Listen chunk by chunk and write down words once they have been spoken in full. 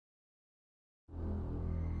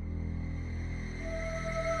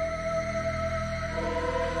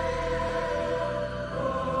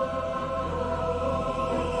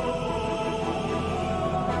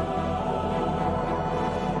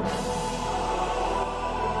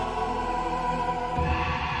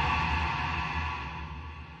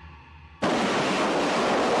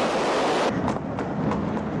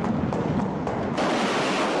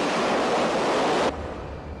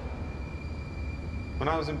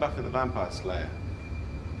was in Buffy the Vampire Slayer,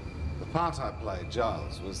 the part I played,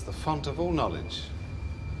 Giles, was the font of all knowledge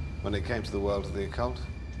when it came to the world of the occult.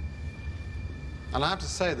 And I have to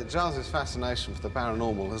say that Giles's fascination for the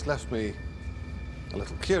paranormal has left me a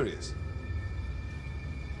little curious.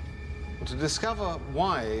 But to discover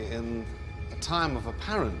why, in a time of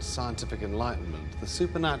apparent scientific enlightenment, the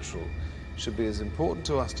supernatural should be as important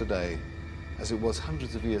to us today as it was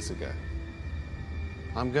hundreds of years ago,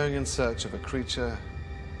 I'm going in search of a creature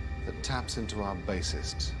that taps into our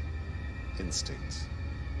basest instincts.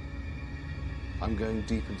 I'm going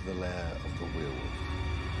deep into the lair of the werewolf.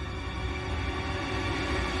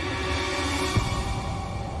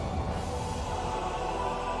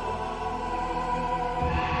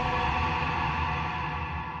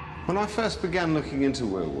 When I first began looking into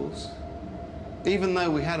werewolves, even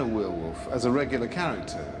though we had a werewolf as a regular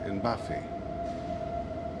character in Buffy,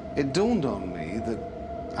 it dawned on me that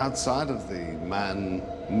outside of the man,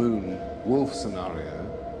 moon, wolf scenario,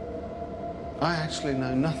 I actually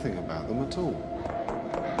know nothing about them at all.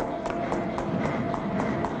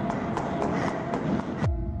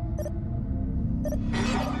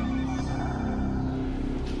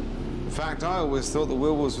 In fact, I always thought the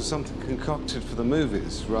werewolves were something concocted for the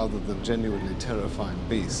movies rather than genuinely terrifying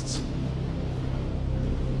beasts.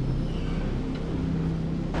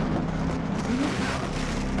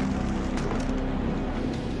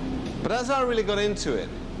 But as I really got into it,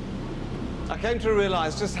 I came to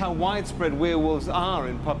realize just how widespread werewolves are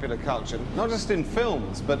in popular culture, not just in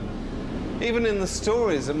films, but even in the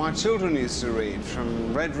stories that my children used to read,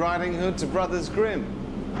 from Red Riding Hood to Brothers Grimm.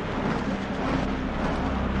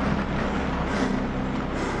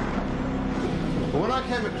 But when I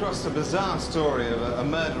came across the bizarre story of a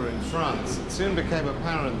murder in France, it soon became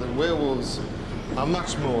apparent that werewolves are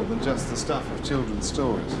much more than just the stuff of children's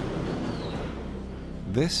stories.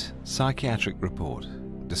 This psychiatric report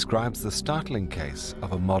describes the startling case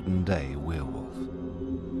of a modern-day werewolf.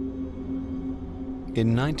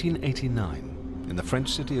 In 1989, in the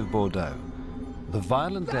French city of Bordeaux, the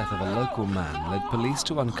violent death of a local man led police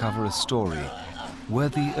to uncover a story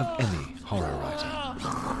worthy of any horror writer.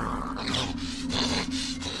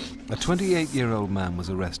 A 28-year-old man was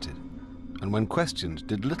arrested, and when questioned,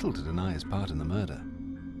 did little to deny his part in the murder.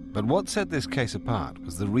 But what set this case apart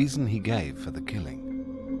was the reason he gave for the killing.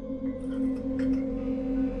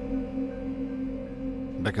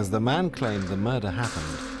 Because the man claimed the murder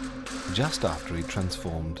happened just after he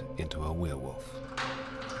transformed into a werewolf.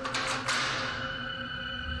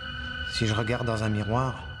 Si je regarde dans un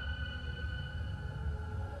miroir,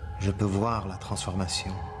 je peux voir la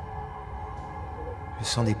transformation. Je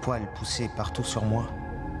sens des poils pousser partout sur moi.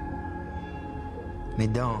 Mes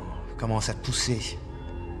dents commencent à pousser.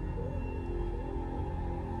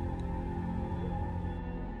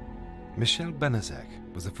 Michel Benezek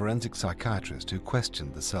was a forensic psychiatrist who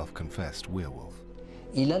questioned the self-confessed werewolf.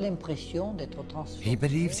 He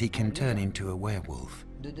believes he can turn into a werewolf,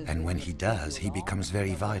 and when he does, he becomes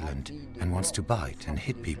very violent and wants to bite and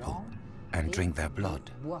hit people and drink their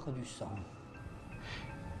blood.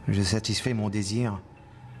 Je satisfais mon désir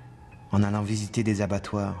en allant visiter des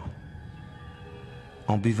abattoirs,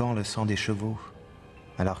 en buvant le sang des chevaux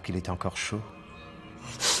alors qu'il est encore chaud.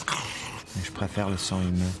 Mais je préfère le sang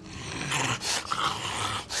humain.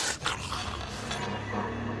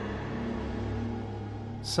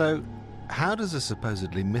 So, how does a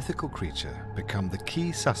supposedly mythical creature become the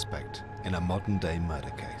key suspect in a modern-day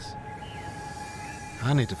murder case?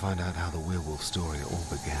 I need to find out how the werewolf story all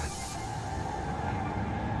began.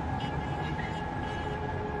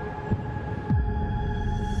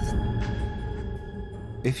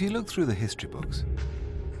 If you look through the history books,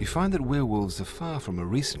 you find that werewolves are far from a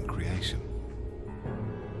recent creation.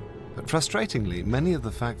 But frustratingly, many of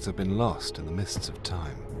the facts have been lost in the mists of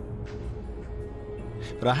time.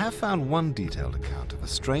 But I have found one detailed account of a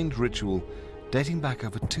strange ritual dating back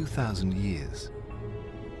over 2,000 years.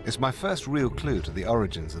 It's my first real clue to the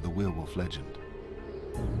origins of the werewolf legend.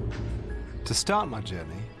 To start my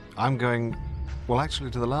journey, I'm going, well, actually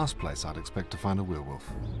to the last place I'd expect to find a werewolf,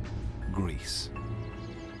 Greece.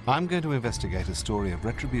 I'm going to investigate a story of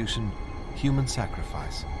retribution, human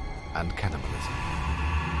sacrifice, and cannibalism.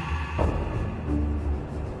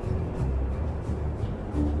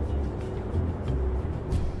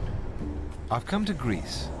 I've come to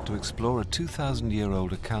Greece to explore a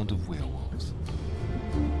 2,000-year-old account of werewolves.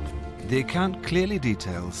 The account clearly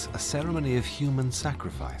details a ceremony of human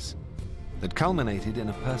sacrifice that culminated in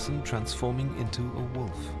a person transforming into a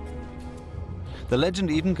wolf. The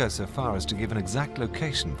legend even goes so far as to give an exact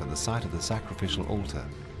location for the site of the sacrificial altar,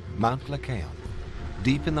 Mount Lycaon,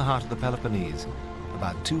 deep in the heart of the Peloponnese,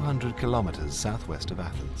 about 200 kilometers southwest of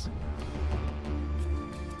Athens.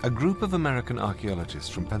 A group of American archaeologists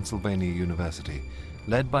from Pennsylvania University,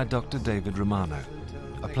 led by Dr. David Romano,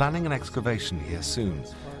 are planning an excavation here soon,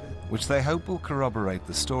 which they hope will corroborate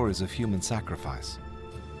the stories of human sacrifice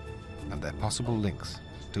and their possible links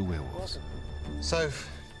to werewolves. So,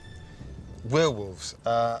 werewolves.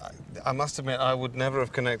 I must admit, I would never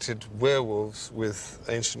have connected werewolves with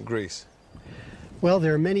ancient Greece. Well,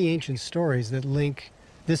 there are many ancient stories that link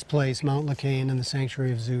this place, Mount Lycaon and the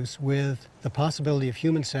Sanctuary of Zeus, with the possibility of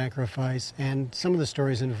human sacrifice, and some of the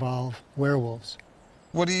stories involve werewolves.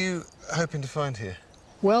 What are you hoping to find here?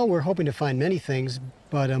 Well, we're hoping to find many things,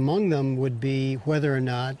 but among them would be whether or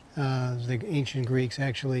not the ancient Greeks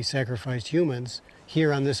actually sacrificed humans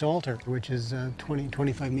here on this altar, which is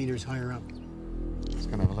 25 meters higher up. Let's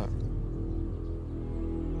go and have a look.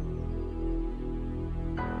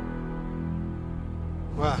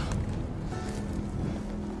 Wow.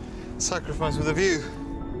 Sacrifice with a view.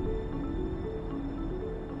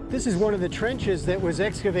 This is one of the trenches that was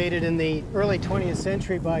excavated in the early 20th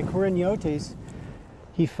century by Koriniotes.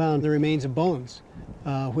 He found the remains of bones,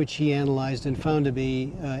 which he analyzed and found to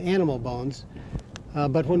be animal bones.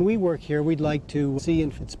 But when we work here, we'd like to see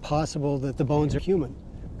if it's possible that the bones are human.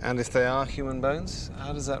 And if they are human bones,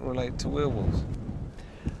 how does that relate to werewolves?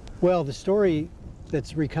 Well, the story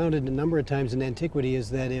that's recounted a number of times in antiquity is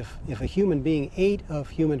that if a human being ate of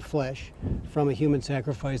human flesh from a human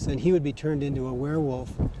sacrifice, then he would be turned into a werewolf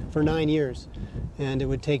for 9 years. And it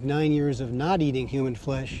would take 9 years of not eating human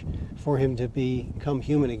flesh for him to become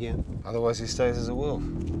human again. Otherwise he stays as a wolf.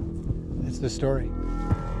 That's the story.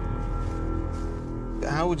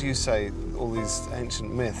 How would you say all these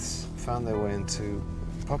ancient myths found their way into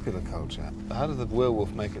popular culture? How did the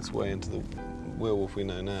werewolf make its way into the werewolf we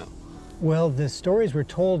know now? Well, the stories were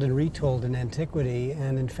told and retold in antiquity,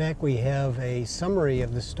 and in fact we have a summary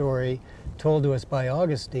of the story told to us by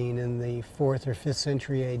Augustine in the 4th or 5th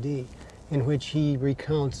century AD, in which he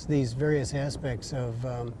recounts these various aspects of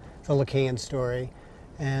the Lycaon story,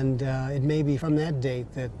 and it may be from that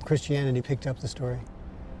date that Christianity picked up the story.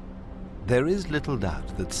 There is little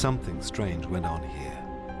doubt that something strange went on here.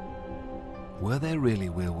 Were there really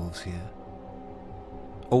werewolves here?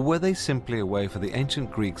 Or were they simply a way for the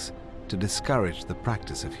ancient Greeks to discourage the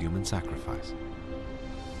practice of human sacrifice?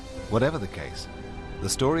 Whatever the case, the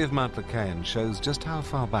story of Mount Lycaon shows just how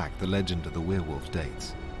far back the legend of the werewolf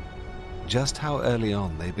dates, just how early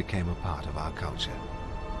on they became a part of our culture.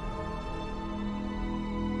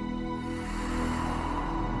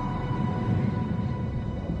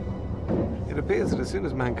 It appears that as soon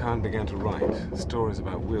as mankind began to write, stories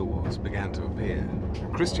about werewolves began to appear.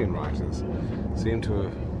 Christian writers seem to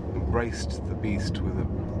have embraced the beast with a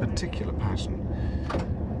particular passion.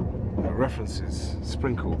 References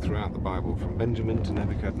sprinkled throughout the Bible from Benjamin to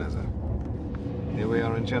Nebuchadnezzar. Here we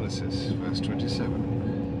are in Genesis, verse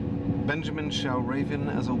 27. Benjamin shall raven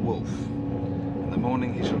as a wolf. In the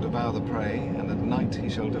morning he shall devour the prey, and at night he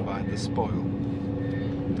shall divide the spoil.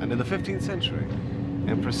 And in the 15th century,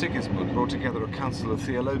 Emperor Sigismund brought together a council of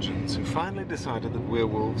theologians who finally decided that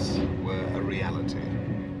werewolves were a reality.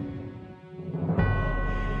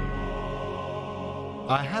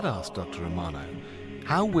 I had asked Dr. Romano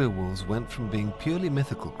how werewolves went from being purely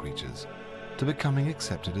mythical creatures to becoming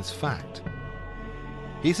accepted as fact.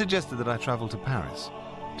 He suggested that I travel to Paris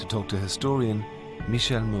to talk to historian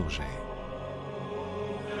Michel Mauger.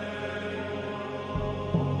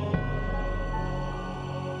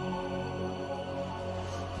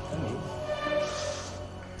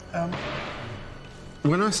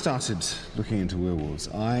 When I started looking into werewolves,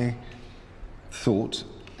 I thought,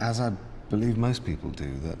 as I believe most people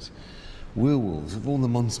do, that werewolves, of all the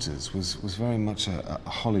monsters, was very much a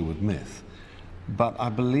Hollywood myth. But I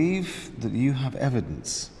believe that you have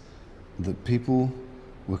evidence that people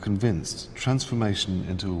were convinced transformation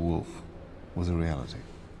into a wolf was a reality.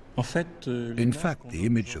 In fact, the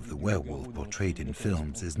image of the werewolf portrayed in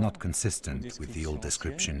films is not consistent with the old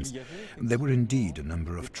descriptions. There were indeed a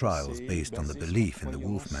number of trials based on the belief in the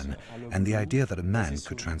wolfman and the idea that a man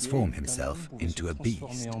could transform himself into a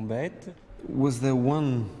beast. Was there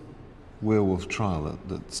one werewolf trial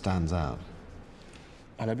that stands out?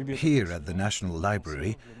 Here at the National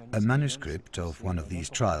Library, a manuscript of one of these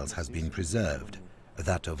trials has been preserved,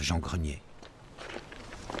 that of Jean Grenier.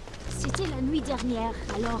 C'était la nuit dernière,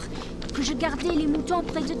 alors que je gardais les moutons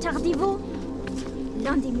près de Tardiveau.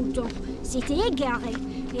 L'un des moutons s'était égaré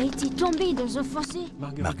et était tombé dans un fossé.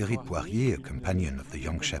 Marguerite Poirier, a companion of the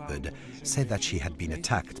young shepherd, said that she had been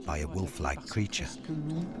attacked by a wolf-like creature.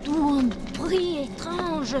 D'où un bruit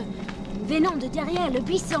étrange venant de derrière le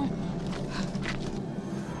buisson.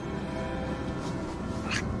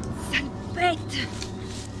 Vite!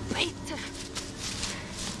 Vite!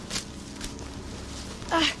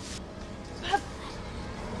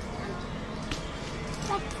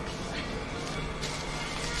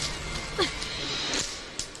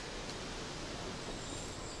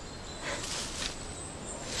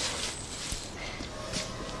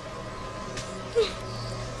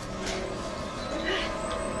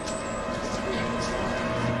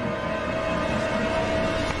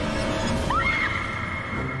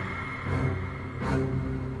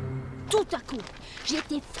 Tout à coup, j'ai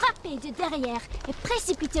été frappée de derrière et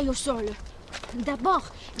précipitée au sol. D'abord,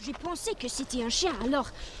 j'ai pensé que c'était un chien, alors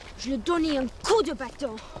je lui donnais un coup de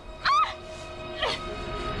bâton.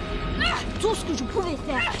 Tout ce que je pouvais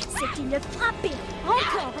faire, c'était le frapper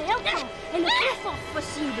encore et le plus fort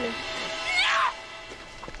possible.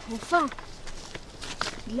 Enfin,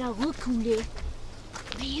 il a reculé,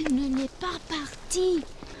 mais il n'est pas parti.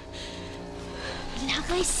 Il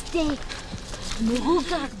a resté, me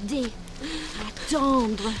regarder,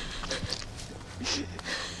 attendre.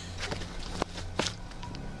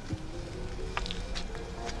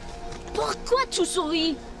 Pourquoi tu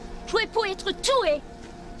souris? Tu es pour être tué.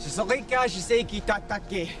 Ce serait car je sais qui t'a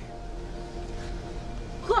attaqué.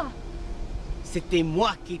 Quoi? C'était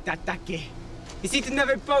moi qui t'attaquais. Et si tu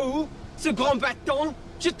n'avais pas eu ce grand bâton,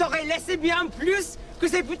 je t'aurais laissé bien plus que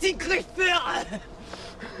ces petits griffeurs.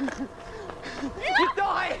 Je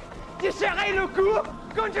t'aurais déchiré le cou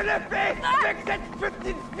comme je le fais avec cette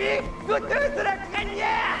petite fille goûteuse de la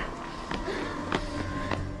crinière.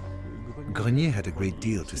 Grenier had a great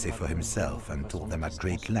deal to say for himself and told them at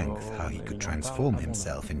great length how he could transform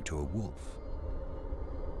himself into a wolf.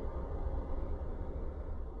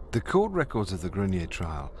 The court records of the Grenier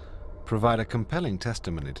trial provide a compelling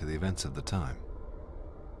testimony to the events of the time.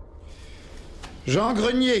 Jean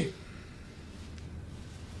Grenier,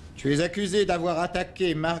 tu es accusé d'avoir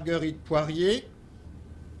attaqué Marguerite Poirier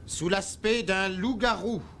sous l'aspect d'un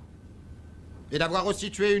loup-garou et d'avoir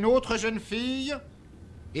aussi tué une autre jeune fille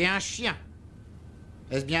et un chien.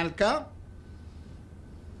 Est-ce bien le cas?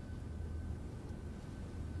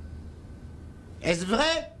 Est-ce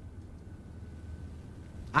vrai?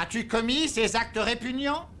 As-tu commis ces actes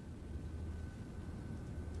répugnants?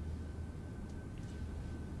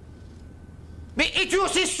 Mais es-tu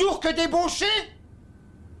aussi sourd que débauché?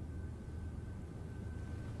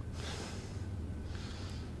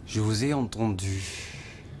 Je vous ai entendu.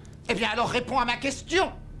 Eh bien alors réponds à ma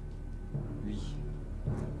question! Oui.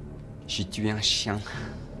 J'ai tué un chien.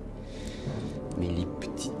 Mais les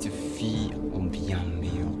petites filles ont bien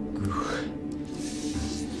meilleur goût.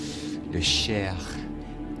 Le chair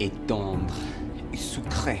est tendre et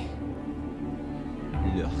sucré.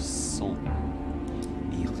 Leur sang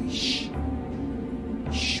est riche,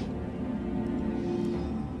 chaud.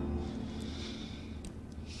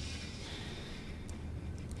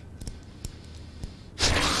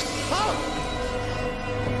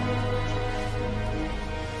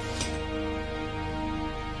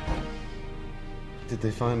 Did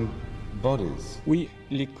they find bodies?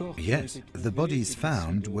 Yes, the bodies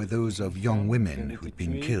found were those of young women who'd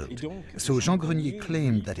been killed. So Jean Grenier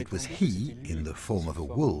claimed that it was he, in the form of a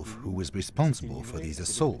wolf, who was responsible for these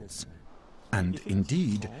assaults. And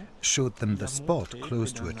indeed, showed them the spot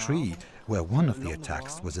close to a tree where one of the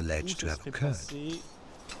attacks was alleged to have occurred.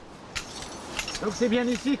 Donc c'est bien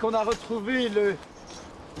ici qu'on a retrouvé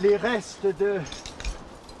les restes de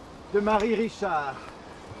Marie Richard.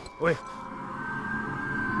 Oui.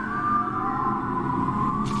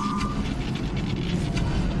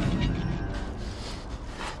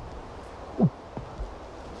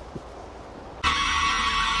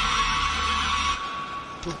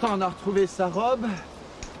 Pourtant, on a retrouvé sa robe,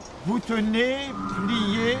 boutonnée,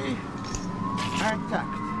 pliée, intacte.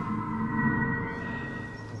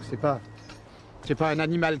 Donc c'est pas un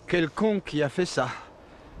animal quelconque qui a fait ça,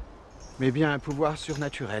 mais bien un pouvoir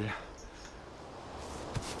surnaturel.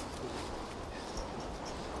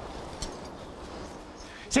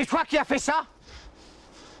 C'est toi qui as fait ça?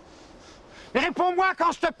 Mais réponds-moi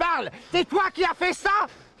quand je te parle! C'est toi qui as fait ça?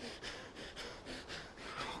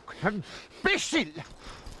 Imbécile!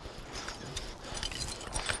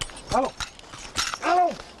 Allons!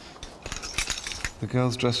 Allons! The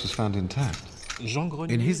girl's dress was found intact.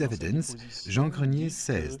 In his evidence, Jean Grenier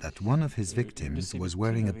says that one of his victims was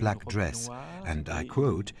wearing a black dress, and I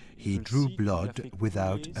quote, he drew blood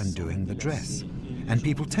without undoing the dress. And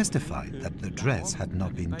people testified that the dress had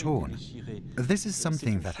not been torn. This is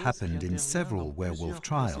something that happened in several werewolf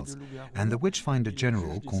trials, and the Witchfinder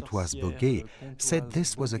General, Comtoise Boguet, said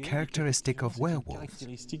this was a characteristic of werewolves.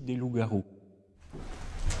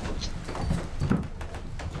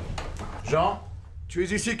 Jean, Tu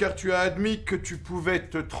es ici car tu as admis que tu pouvais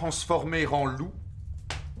te transformer en loup,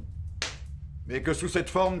 mais que sous cette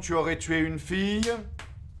forme tu aurais tué une fille,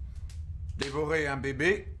 dévoré un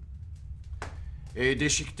bébé et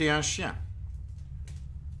déchiqueté un chien.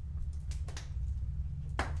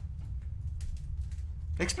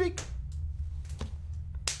 Explique.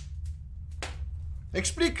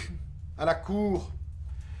 Explique à la cour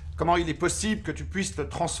comment il est possible que tu puisses te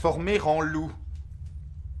transformer en loup.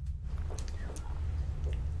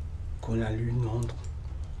 Quand la lune entre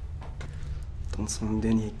dans son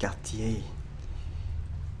dernier quartier,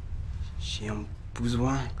 j'ai un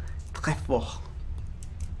besoin très fort.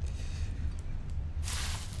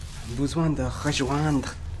 Un besoin de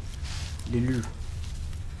rejoindre les loups.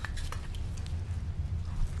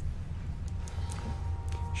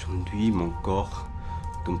 J'enduis mon corps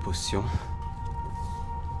d'une potion.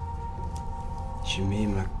 Je mets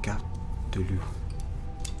ma cape de loup.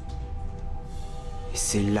 Et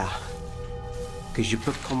c'est là que je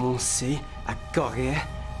peux commencer à courir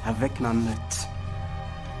avec ma meute.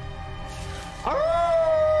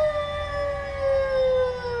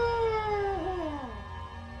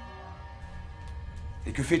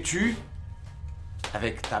 Et que fais-tu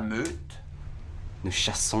avec ta meute? Nous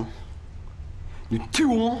chassons, nous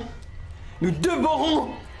tuons, nous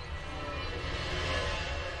dévorons.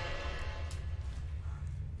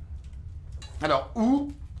 Alors,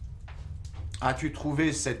 où as-tu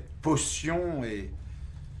trouvé cette potion et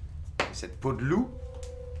cette peau de loup?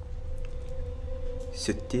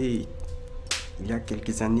 C'était il y a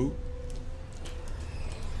quelques années.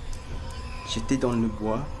 J'étais dans le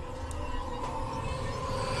bois.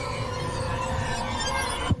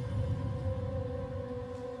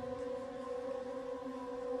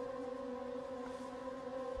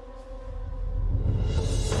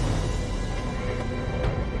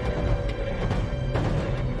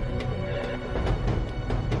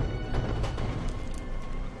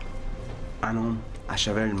 Un homme à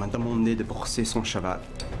cheval m'a demandé de brosser son cheval.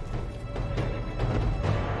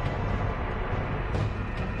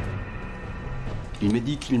 Il me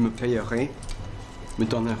dit qu'il me payerait, me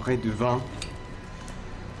donnerait du vin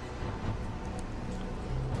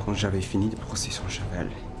quand j'avais fini de brosser son cheval.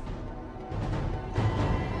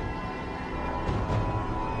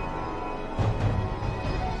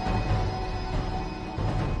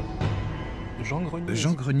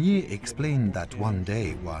 Jean Grenier explained that one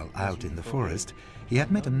day, while out in the forest, he had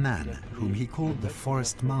met a man whom he called the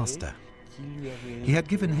Forest Master. He had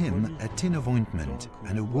given him a tin of ointment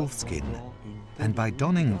and a wolf skin, and by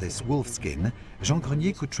donning this wolf skin, Jean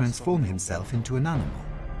Grenier could transform himself into an animal.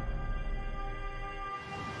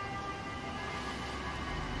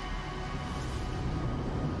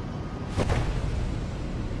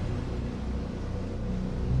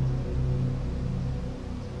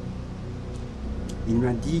 Il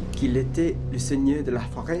m'a dit qu'il était le seigneur de la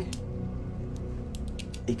forêt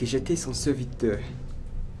et que j'étais son serviteur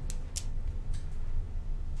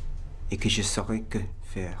et que je saurais que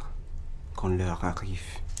faire quand l'heure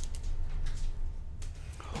arrive.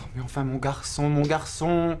 Oh, mais enfin, mon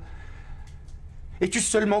garçon, es-tu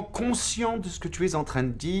seulement conscient de ce que tu es en train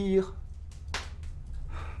de dire?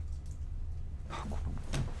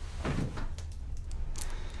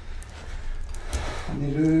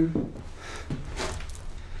 Prenez-le.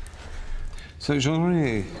 So Jean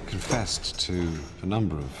Grenier confessed to a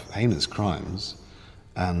number of heinous crimes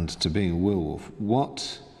and to being a werewolf.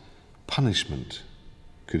 What punishment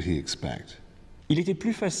could he expect?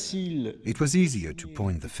 It was easier to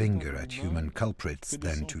point the finger at human culprits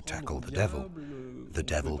than to tackle the devil. The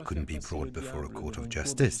devil couldn't be brought before a court of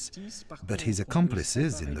justice, but his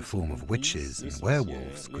accomplices in the form of witches and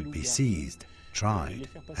werewolves could be seized, tried,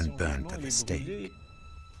 and burnt at the stake.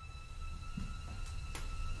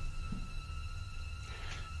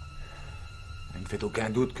 Il ne fait aucun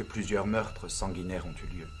doute que plusieurs meurtres sanguinaires ont eu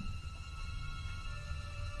lieu.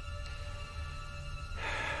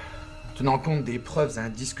 En tenant compte des preuves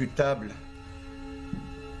indiscutables,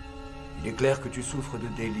 il est clair que tu souffres de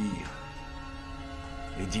délire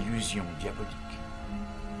et d'illusions diaboliques.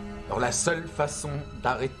 Alors la seule façon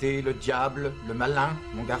d'arrêter le diable, le malin,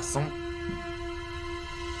 mon garçon,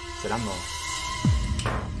 c'est la mort.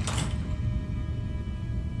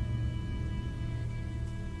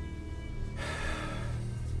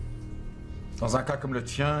 Dans un cas comme le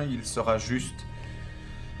tien, il sera juste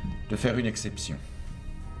de faire une exception.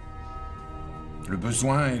 Le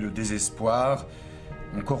besoin et le désespoir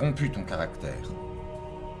ont corrompu ton caractère.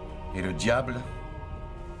 Et le diable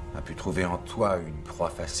a pu trouver en toi une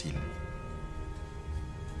proie facile.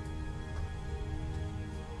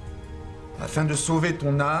 Afin de sauver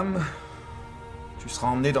ton âme, tu seras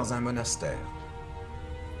emmené dans un monastère.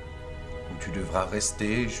 tu devras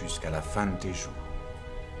rester jusqu'à la fin de tes jours.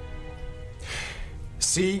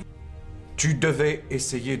 Si tu devais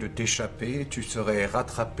essayer de t'échapper, tu serais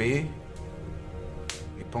rattrapé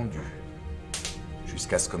et pendu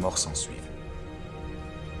jusqu'à ce que mort s'en suive.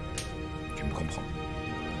 Tu me comprends?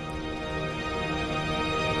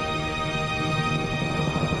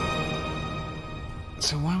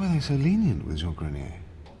 So why were they so lenient with Jean Grenier?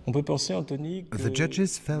 The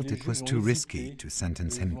judges felt it was too risky to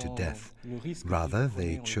sentence him to death. Rather,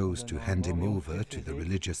 they chose to hand him over to the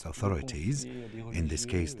religious authorities, in this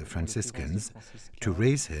case the Franciscans, to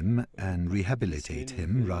raise him and rehabilitate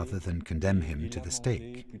him rather than condemn him to the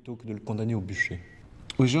stake.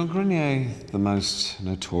 Was Jean Grenier the most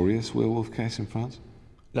notorious werewolf case in France?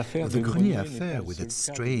 The Grenier affair with its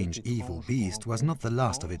strange, evil beast was not the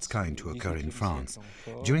last of its kind to occur in France.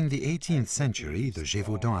 During the 18th century, the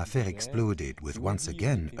Gevaudon affair exploded with, once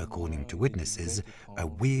again, according to witnesses, a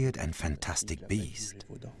weird and fantastic beast.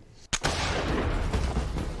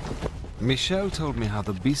 Michel told me how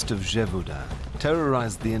the beast of Gevaudon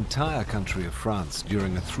terrorized the entire country of France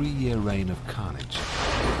during a 3-year reign of carnage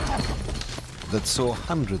that saw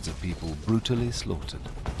hundreds of people brutally slaughtered.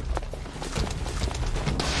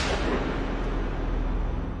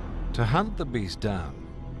 To hunt the beast down,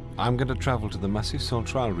 I'm going to travel to the Massif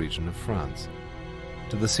Central region of France,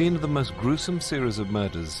 to the scene of the most gruesome series of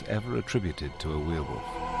murders ever attributed to a werewolf.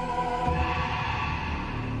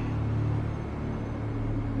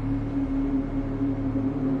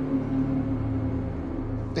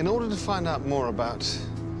 In order to find out more about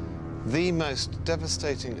the most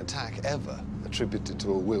devastating attack ever attributed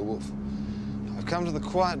to a werewolf, I've come to the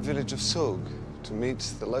quiet village of Saugues to meet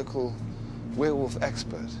the local werewolf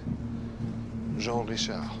expert, Jean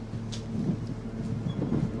Richard.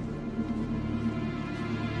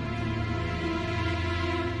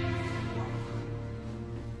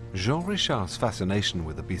 Jean Richard's fascination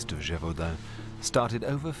with the beast of Gevaudon started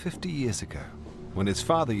over 50 years ago, when his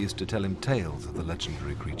father used to tell him tales of the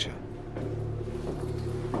legendary creature.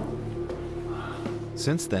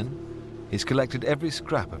 Since then, he's collected every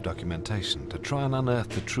scrap of documentation to try and unearth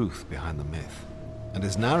the truth behind the myth, and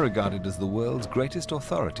is now regarded as the world's greatest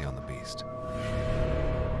authority on the beast.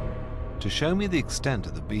 To show me the extent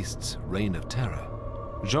of the beast's reign of terror,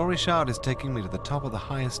 Jean Richard is taking me to the top of the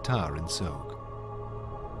highest tower in Saugues.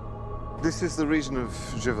 This is the region of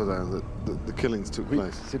Gevaudon that the killings took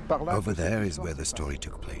place. Over there is where the story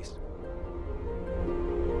took place.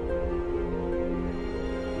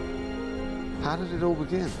 How did it all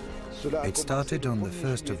begin? It started on the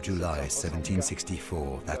 1st of July,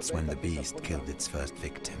 1764. That's when the beast killed its first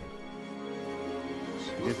victim.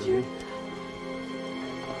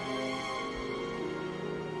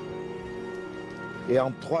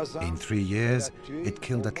 In 3 years, it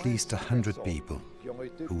killed at least 100 people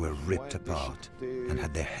who were ripped apart and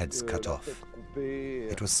had their heads cut off.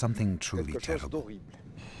 It was something truly terrible.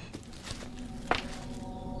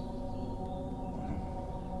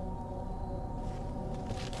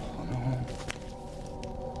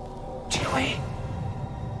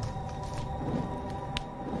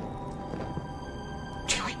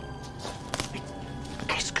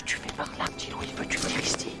 Qu'est-ce que tu fais par là, petit Louis? Veux-tu venir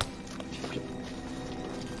ici?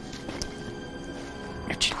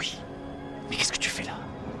 Le petit Louis, mais qu'est-ce que tu fais là?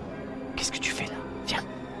 Qu'est-ce que tu fais là? Viens.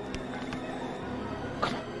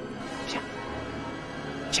 Comment? Viens.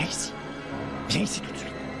 Viens ici. Viens ici tout de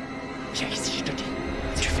suite. Viens ici, je te dis.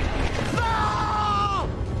 Qu'est-ce que tu fais là? Non!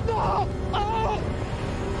 Non! Oh!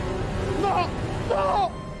 Non!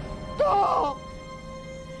 Non! Non!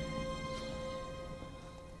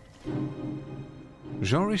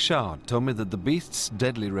 Jean Richard told me that the beast's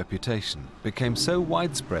deadly reputation became so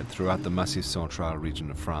widespread throughout the Massif Central region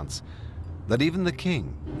of France that even the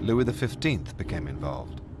king, Louis XV, became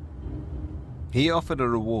involved. He offered a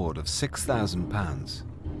reward of £6,000,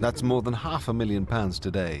 that's more than £500,000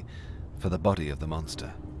 today, for the body of the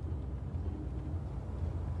monster.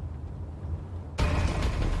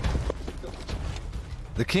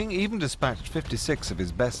 The king even dispatched 56 of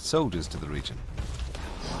his best soldiers to the region,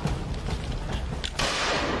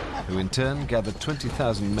 who in turn gathered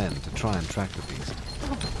 20,000 men to try and track the beast.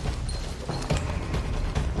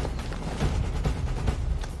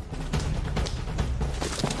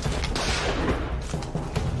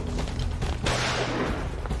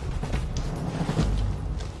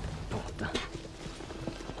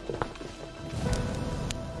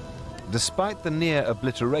 Despite the near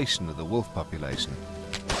obliteration of the wolf population,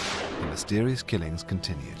 the mysterious killings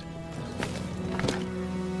continued.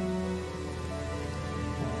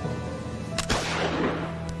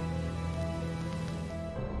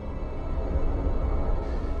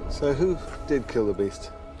 So who did kill the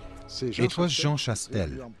beast? It was Jean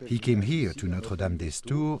Chastel. He came here to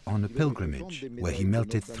Notre-Dame-des-Tours on a pilgrimage, where he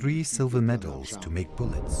melted 3 silver medals to make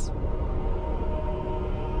bullets.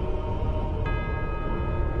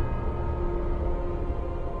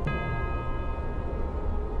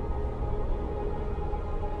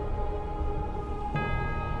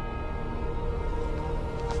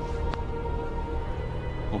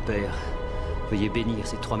 Mon père, veuillez bénir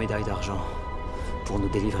ces 3 médailles d'argent pour nous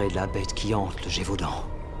délivrer de la bête qui hante le Gévaudon.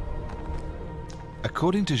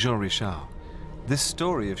 According to Jean Richard, this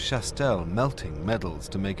story of Chastel melting medals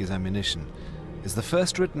to make his ammunition is the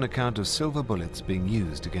first written account of silver bullets being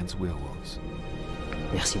used against werewolves.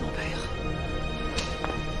 Merci, mon père.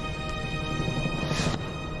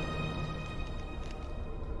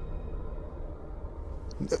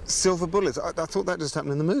 Silver bullets? I thought that just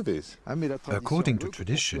happened in the movies. According to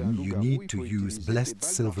tradition, you need to use blessed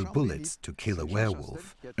silver bullets to kill a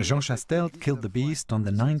werewolf. Jean Chastel killed the beast on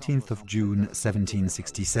the 19th of June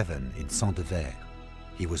 1767 in Saint-Devers.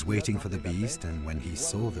 He was waiting for the beast, and when he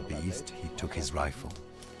saw the beast, he took his rifle.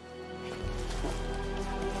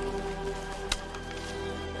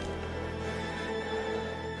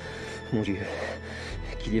 Mon Dieu,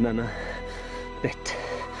 qu'il ait ma main, bête,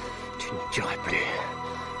 tu ne tueras plus.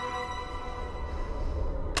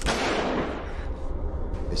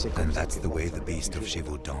 And that's the way the beast of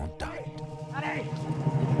Gevaudon died.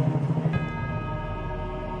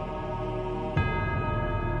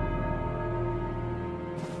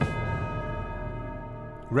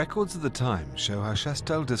 Records of the time show how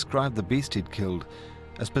Chastel described the beast he'd killed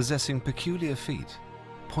as possessing peculiar feet,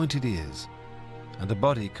 pointed ears, and a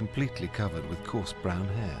body completely covered with coarse brown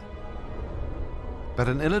hair. But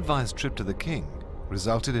an ill-advised trip to the king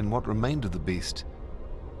resulted in what remained of the beast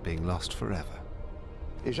being lost forever.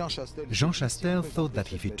 Jean Chastel thought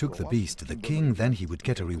that if he took the beast to the king, then he would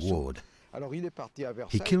get a reward.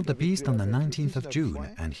 He killed the beast on the 19th of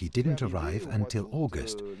June, and he didn't arrive until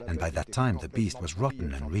August, and by that time the beast was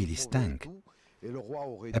rotten and really stank.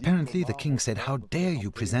 Apparently the king said, "How dare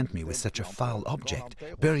you present me with such a foul object?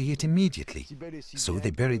 Bury it immediately." So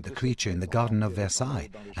they buried the creature in the garden of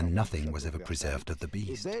Versailles, and nothing was ever preserved of the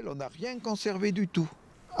beast.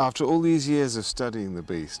 After all these years of studying the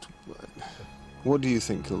beast, what do you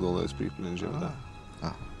think killed all those people in Gevaudon?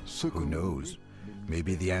 Who knows?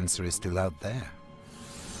 Maybe the answer is still out there.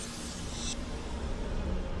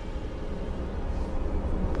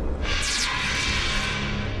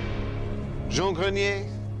 Jean Grenier,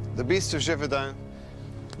 the beast of Gevaudon.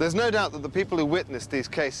 There's no doubt that the people who witnessed these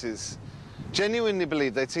cases genuinely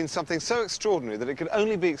believed they'd seen something so extraordinary that it could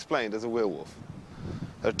only be explained as a werewolf.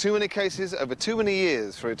 There are too many cases over too many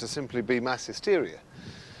years for it to simply be mass hysteria.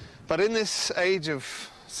 But in this age of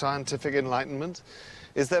scientific enlightenment,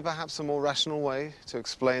 is there perhaps a more rational way to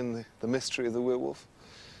explain the mystery of the werewolf?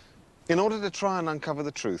 In order to try and uncover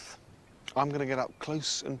the truth, I'm going to get up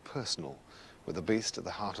close and personal with the beast at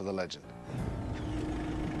the heart of the legend.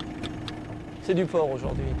 C'est du porc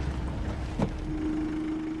aujourd'hui.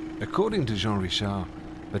 According to Jean Richard,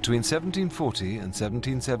 between 1740 and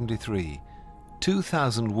 1773,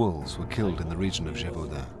 2,000 wolves were killed in the region of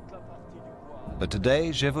Gevaudon. But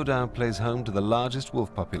today, Gevaudon plays home to the largest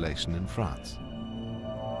wolf population in France.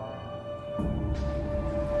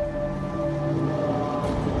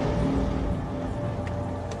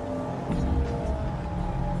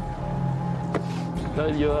 Là,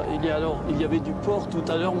 il y avait du porc tout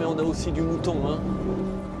à l'heure, mais on a aussi du mouton. Hein.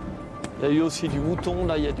 Il y a eu aussi du mouton,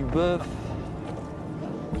 là il y a du bœuf.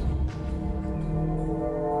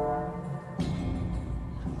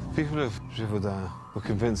 People of Gevaudon were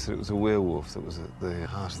convinced that it was a werewolf that was at the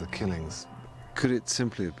heart of the killings. Could it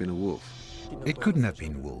simply have been a wolf? It couldn't have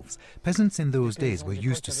been wolves. Peasants in those days were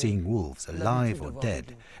used to seeing wolves, alive or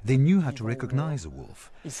dead. They knew how to recognize a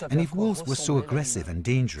wolf. And if wolves were so aggressive and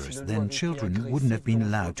dangerous, then children wouldn't have been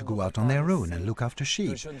allowed to go out on their own and look after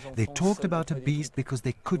sheep. They talked about a beast because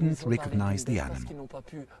they couldn't recognize the animal.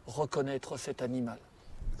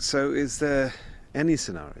 So is there any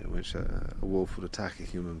scenario in which a wolf would attack a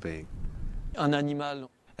human being?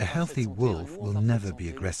 A healthy wolf will never be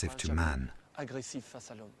aggressive to man.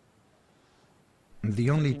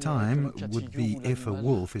 The only time would be if a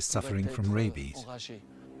wolf is suffering from rabies.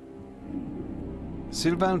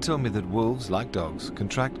 Sylvain told me that wolves, like dogs,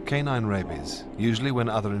 contract canine rabies, usually when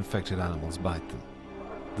other infected animals bite them.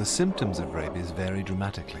 The symptoms of rabies vary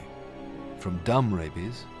dramatically, from dumb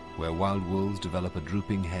rabies, where wild wolves develop a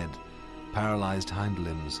drooping head, paralyzed hind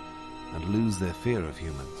limbs, and lose their fear of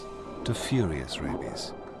humans, to furious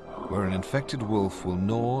rabies, where an infected wolf will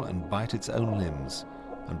gnaw and bite its own limbs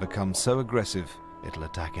and become so aggressive it'll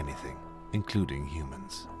attack anything, including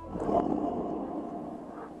humans.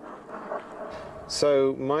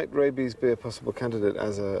 So might rabies be a possible candidate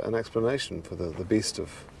as an explanation for the beast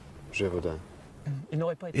of Gévaudon?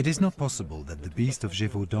 It is not possible that the beast of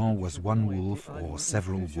Gévaudon was one wolf or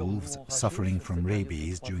several wolves suffering from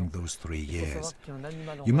rabies during those 3 years.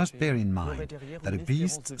 You must bear in mind that a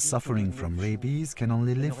beast suffering from rabies can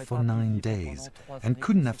only live for 9 days and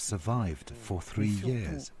couldn't have survived for 3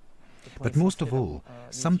 years. But most of all,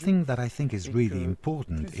 something that I think is really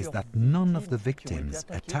important is that none of the victims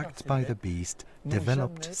attacked by the beast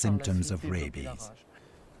developed symptoms of rabies.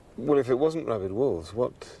 Well, if it wasn't rabid wolves,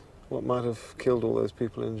 what might have killed all those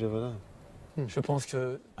people in Gevaudon?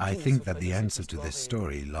 I think that the answer to this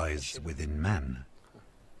story lies within man.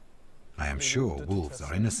 I am sure wolves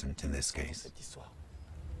are innocent in this case.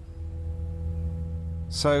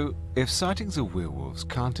 So, if sightings of werewolves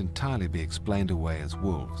can't entirely be explained away as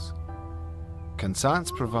wolves, can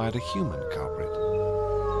science provide a human culprit?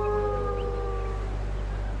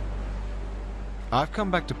 I've come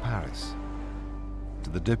back to Paris, to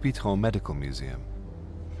the Dupuytren Medical Museum,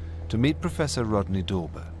 to meet Professor Rodney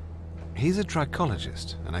Dauber. He's a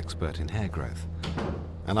trichologist, an expert in hair growth,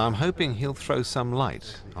 and I'm hoping he'll throw some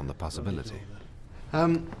light on the possibility.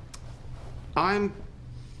 I'm trying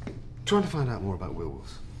to find out more about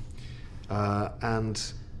werewolves. And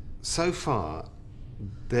so far,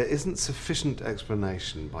 there isn't sufficient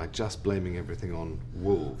explanation by just blaming everything on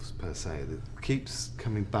wolves, per se, that keeps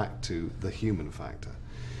coming back to the human factor.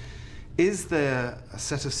 Is there a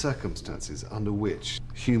set of circumstances under which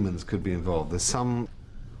humans could be involved? There's some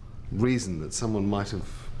reason that someone might have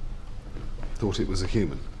thought it was a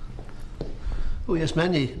human. Oh yes,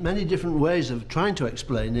 many different ways of trying to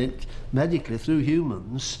explain it medically through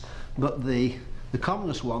humans, but the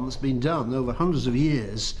commonest one that's been done over hundreds of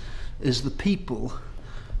years is the people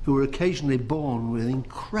who are occasionally born with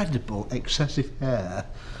incredible excessive hair.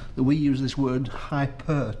 We use this word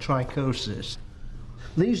hypertrichosis.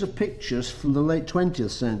 These are pictures from the late 20th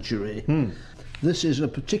century. This is a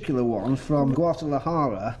particular one from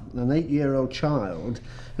Guadalajara, an 8-year-old child,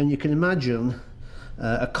 and you can imagine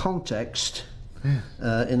a context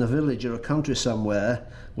in a village or a country somewhere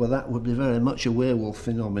where that would be very much a werewolf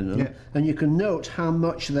phenomenon. And you can note how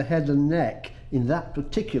much the head and neck in that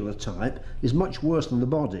particular type is much worse than the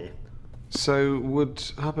body. So would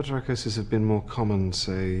hypertrichosis have been more common,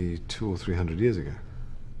 say, 200 or 300 years ago?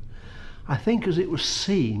 I think as it was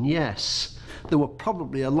seen, yes. There were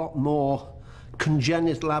probably a lot more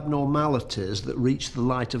congenital abnormalities that reached the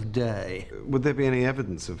light of day. Would there be any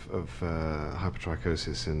evidence of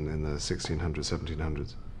hypertrichosis in the 1600s,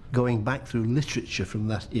 1700s? Going back through literature from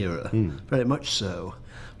that era, very much so.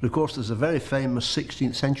 But of course there's a very famous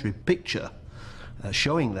 16th century picture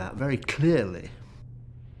showing that very clearly.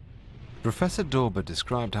 Professor Dauber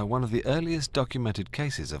described how one of the earliest documented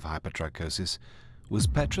cases of hypertrichosis was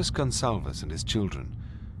Petrus Gonsalves and his children,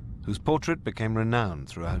 whose portrait became renowned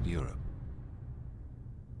throughout Europe.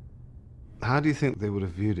 How do you think they would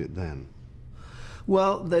have viewed it then?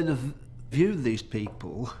 Well, they'd have viewed these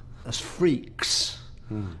people as freaks,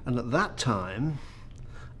 and at that time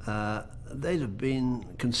they'd have been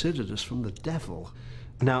considered as from the devil.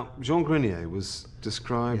 Now, Jean Grenier was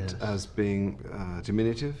described as being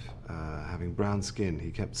diminutive, having brown skin.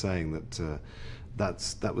 He kept saying that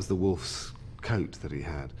that was the wolf's coat that he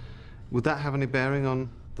had. Would that have any bearing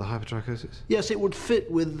on the hypertrichosis? Yes, it would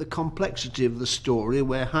fit with the complexity of the story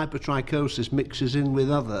where hypertrichosis mixes in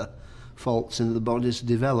with other faults in the body's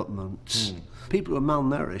development. People who are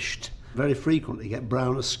malnourished very frequently get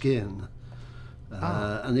browner skin.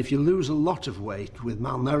 And if you lose a lot of weight with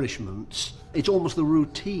malnourishment, it's almost the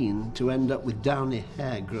routine to end up with downy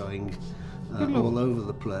hair growing all over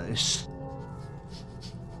the place.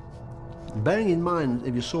 Bearing in mind,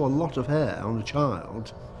 if you saw a lot of hair on a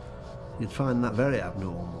child, you'd find that very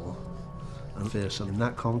abnormal and fearsome in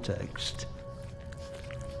that context.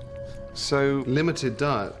 So limited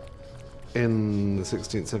diet in the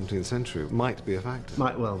 16th, 17th century might be a factor?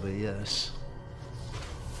 Might well be, yes.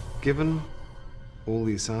 Given all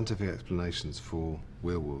these scientific explanations for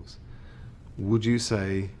werewolves, would you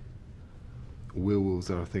say werewolves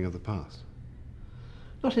are a thing of the past?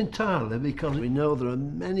 Not entirely, because we know there are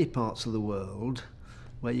many parts of the world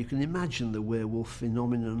where you can imagine the werewolf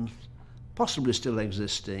phenomenon possibly still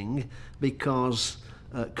existing, because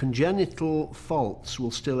congenital faults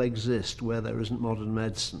will still exist where there isn't modern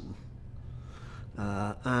medicine.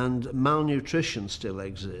 And malnutrition still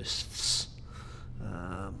exists.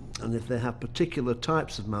 And if they have particular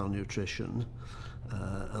types of malnutrition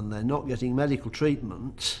and they're not getting medical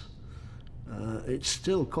treatment, it's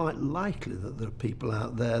still quite likely that there are people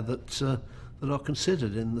out there that are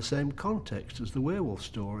considered in the same context as the werewolf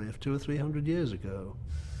story of 200 or 300 years ago.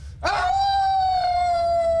 So,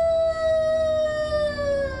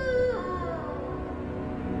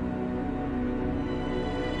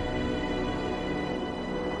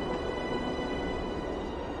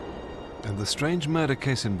 The strange murder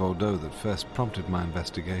case in Bordeaux that first prompted my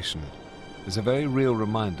investigation is a very real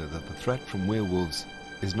reminder that the threat from werewolves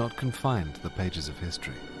is not confined to the pages of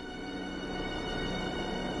history.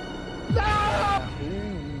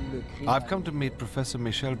 I've come to meet Professor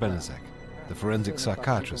Michel Benezek, the forensic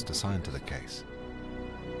psychiatrist assigned to the case.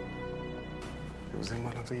 It was in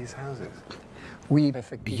one of these houses?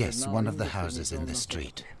 Yes, one of the houses in the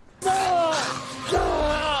street. How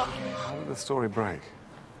did the story break?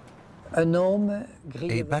 A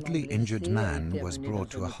badly injured man was brought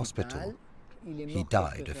to a hospital. He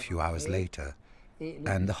died a few hours later,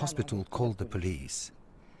 and the hospital called the police.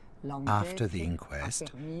 After the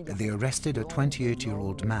inquest, they arrested a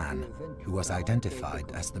 28-year-old man who was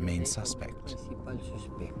identified as the main suspect.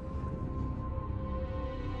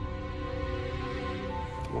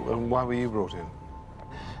 And why were you brought in?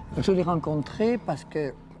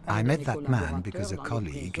 I met that man because a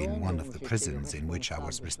colleague in one of the prisons in which I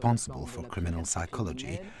was responsible for criminal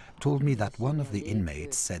psychology told me that one of the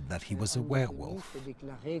inmates said that he was a werewolf.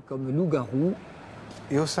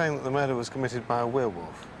 You're saying that the murder was committed by a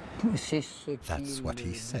werewolf? That's what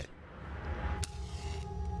he said.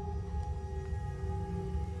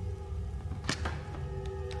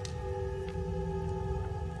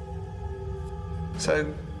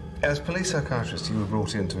 So, as police psychiatrist, you were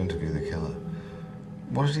brought in to interview the killer.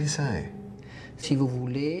 What did he say?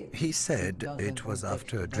 He said it was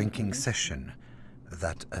after a drinking session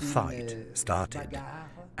that a fight started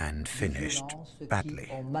and finished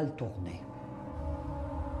badly.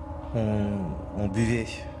 On buvait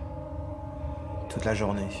toute la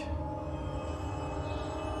journée.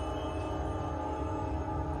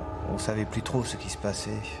 On savait plus trop ce qui se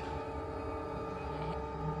passait.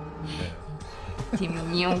 T'es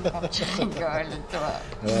mignon quand tu rigoles, toi.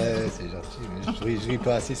 Ouais, c'est gentil, mais je ris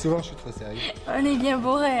pas assez souvent, je suis trop sérieux. On est bien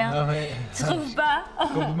bourrés, hein. Ah ouais. Tu trouves pas?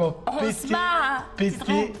 Complètement On se marre. Tu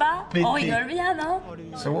trouves pas? On rigole bien, non?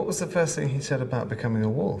 So what was the first thing he said about becoming a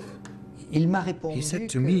wolf? He said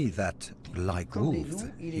to me that, like wolves,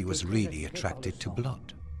 he was really attracted to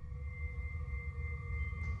blood.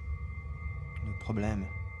 Le problème,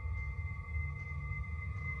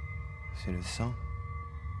 c'est le sang.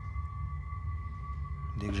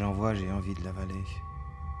 Dès que j'en vois, j'ai envie de l'avaler,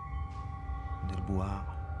 de le boire.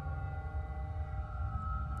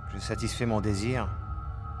 Je satisfais mon désir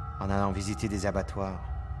en allant visiter des abattoirs,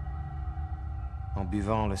 en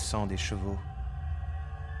buvant le sang des chevaux,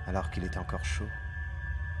 alors qu'il est encore chaud.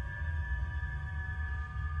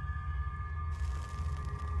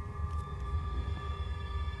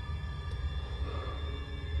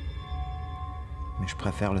 Mais je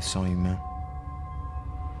préfère le sang humain.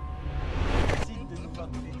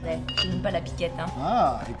 Tu n'aimes pas la piquette, hein?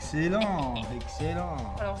 Ah, excellent, excellent.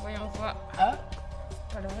 Alors voyons voir. Ah?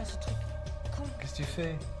 Alors là, ce truc. Qu'est-ce que tu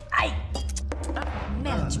fais? Aïe! Ah,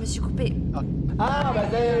 merde, je me suis coupée. Ah,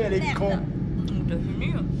 bah elle est con. T'as vu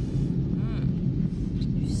mûr?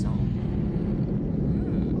 Du sang.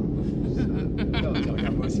 Non,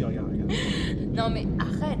 regarde, moi aussi, regarde. Non mais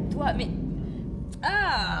arrête, toi, mais...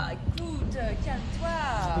 Ah, écoute, calme-toi.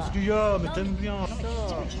 Parce qu'il y a, mais t'aimes bien non, ça.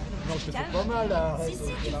 Mais Non, je te fais pas mal, arrête. Si,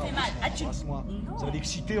 tu me fais mal. Ah, tu... Embrasse-moi. Non. Ça va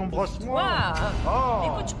l'exciter, embrasse-moi. Quoi? Oh.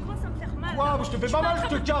 Écoute, tu commences à me faire mal. Quoi? Mais je te fais pas mal, je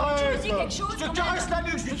te caresse. Tu me dis quelque chose, Je te caresse la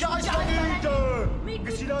nuque, je lui caresse la nuque. Mais écoute,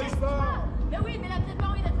 Qu'est-ce qu'il a, il se bat? Mais oui, mais là, peut-être pas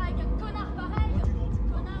envie d'être avec un connard pareil.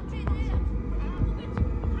 Connard pédé.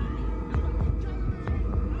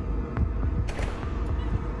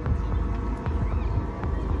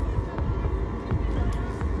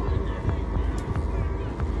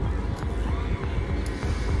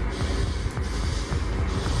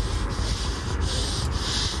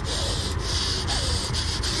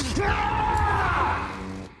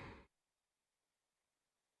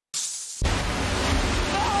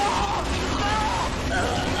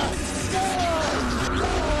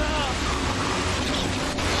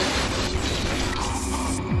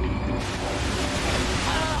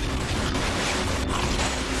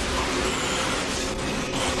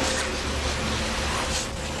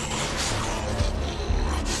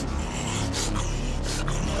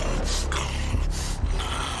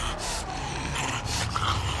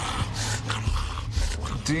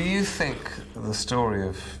 Do you think the story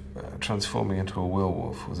of transforming into a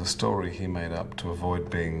werewolf was a story he made up to avoid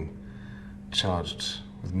being charged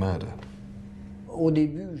with murder?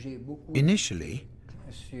 Initially,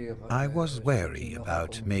 I was wary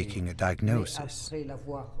about making a diagnosis,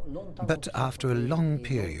 but after a long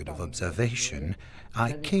period of observation,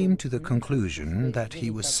 I came to the conclusion that he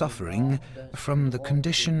was suffering from the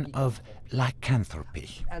condition of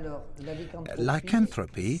lycanthropy.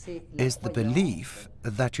 Lycanthropy is the belief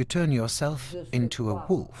that you turn yourself into a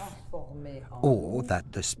wolf, or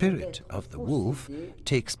that the spirit of the wolf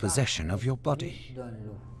takes possession of your body.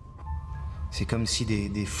 C'est comme si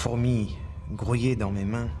des fourmis grouillaient dans mes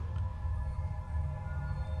mains.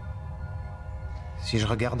 Si je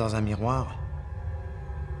regarde dans un miroir,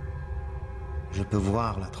 je peux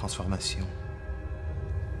voir la transformation.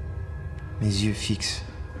 Mes yeux fixes,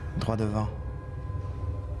 droit devant.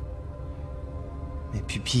 Mes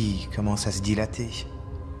pupilles commencent à se dilater.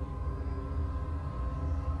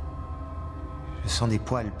 Je sens des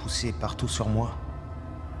poils pousser partout sur moi.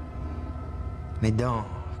 Mes dents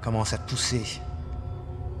commencent à pousser.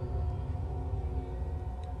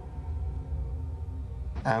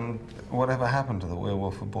 And whatever happened to the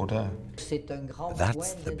werewolf of Bordeaux?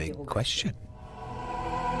 That's the big question.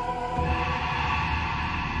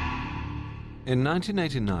 In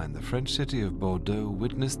 1989, the French city of Bordeaux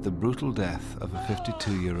witnessed the brutal death of a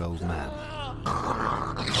 52-year-old man.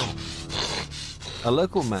 A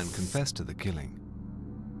local man confessed to the killing,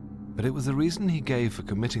 but it was the reason he gave for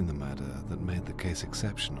committing the murder that made the case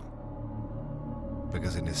exceptional.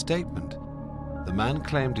 Because in his statement, the man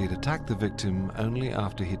claimed he'd attacked the victim only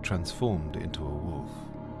after he'd transformed into a wolf.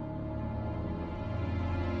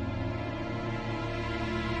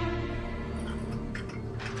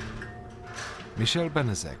 Michel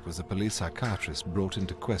Benezek was a police psychiatrist brought in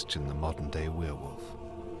to question the modern-day werewolf.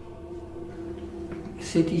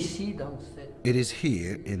 It is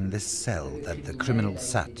here in this cell that the criminal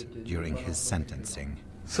sat during his sentencing.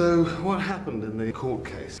 So, what happened in the court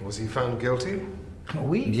case? Was he found guilty?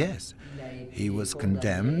 Yes, he was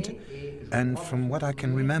condemned, and from what I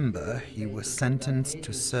can remember, he was sentenced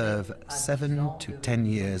to serve 7 to 10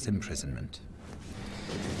 years imprisonment.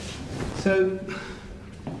 So,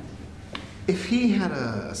 if he had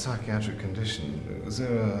a psychiatric condition, was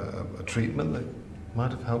there a treatment that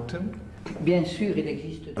might have helped him?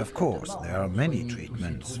 Of course, there are many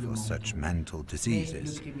treatments for such mental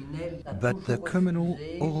diseases, but the criminal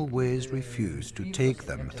always refused to take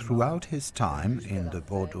them throughout his time in the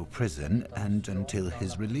Bordeaux prison and until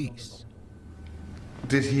his release.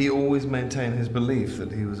 Did he always maintain his belief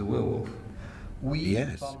that he was a werewolf?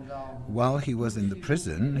 Yes. While he was in the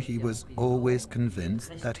prison, he was always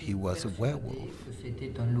convinced that he was a werewolf.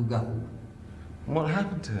 What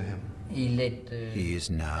happened to him? He is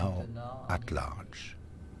now at large.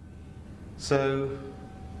 So,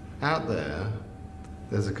 out there,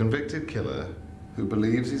 there's a convicted killer who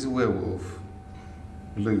believes he's a werewolf,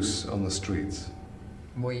 loose on the streets.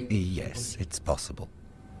 Yes, it's possible.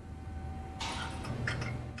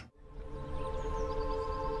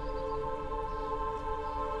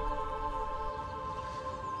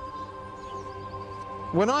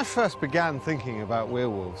 When I first began thinking about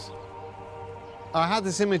werewolves, I had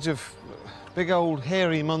this image of big old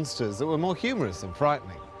hairy monsters that were more humorous than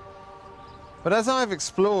frightening. But as I've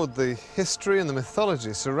explored the history and the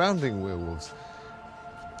mythology surrounding werewolves,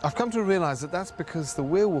 I've come to realize that that's because the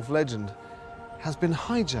werewolf legend has been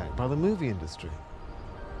hijacked by the movie industry.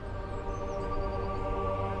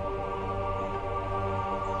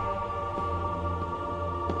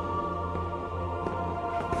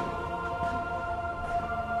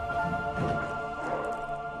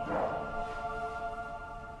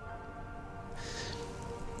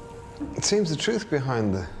 It seems the truth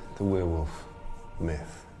behind the werewolf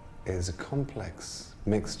myth is a complex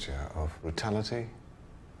mixture of brutality,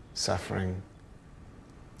 suffering,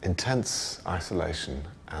 intense isolation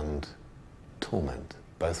and torment,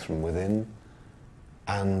 both from within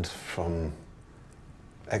and from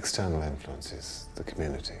external influences, the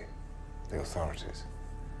community, the authorities.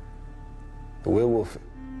 The werewolf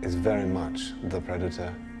is very much the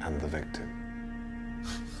predator and the victim.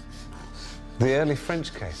 The early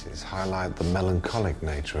French cases highlight the melancholic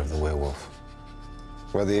nature of the werewolf,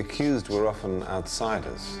 where the accused were often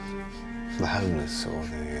outsiders, the homeless or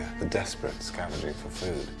the desperate scavenging for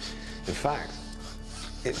food. In fact,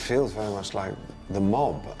 it feels very much like the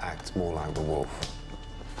mob acts more like the wolf,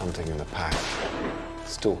 hunting in a pack,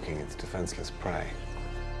 stalking its defenseless prey.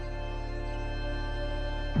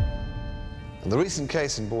 And the recent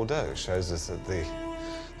case in Bordeaux shows us that the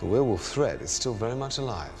werewolf threat is still very much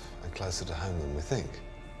alive and closer to home than we think.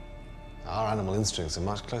 Our animal instincts are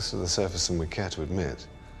much closer to the surface than we care to admit.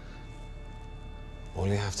 All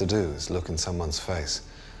you have to do is look in someone's face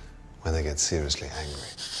when they get seriously angry.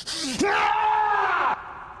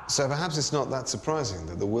 So perhaps it's not that surprising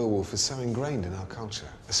that the werewolf is so ingrained in our culture,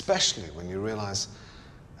 especially when you realize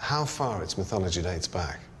how far its mythology dates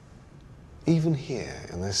back. Even here,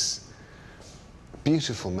 in this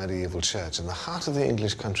beautiful medieval church in the heart of the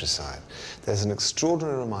English countryside, there's an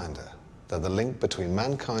extraordinary reminder that the link between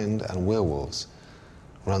mankind and werewolves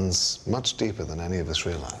runs much deeper than any of us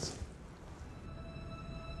realize.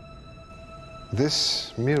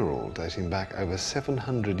 This mural, dating back over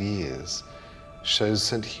 700 years, shows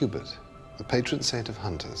St. Hubert, the patron saint of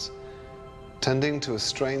hunters, tending to a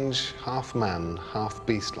strange half-man,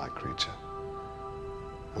 half-beast-like creature,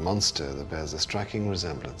 a monster that bears a striking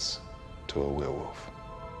resemblance to a werewolf.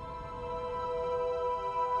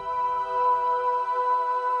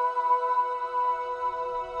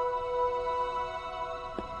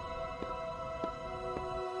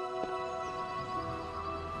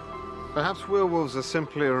 Perhaps werewolves are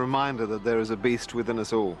simply a reminder that there is a beast within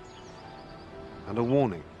us all, and a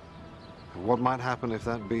warning of what might happen if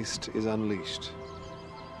that beast is unleashed.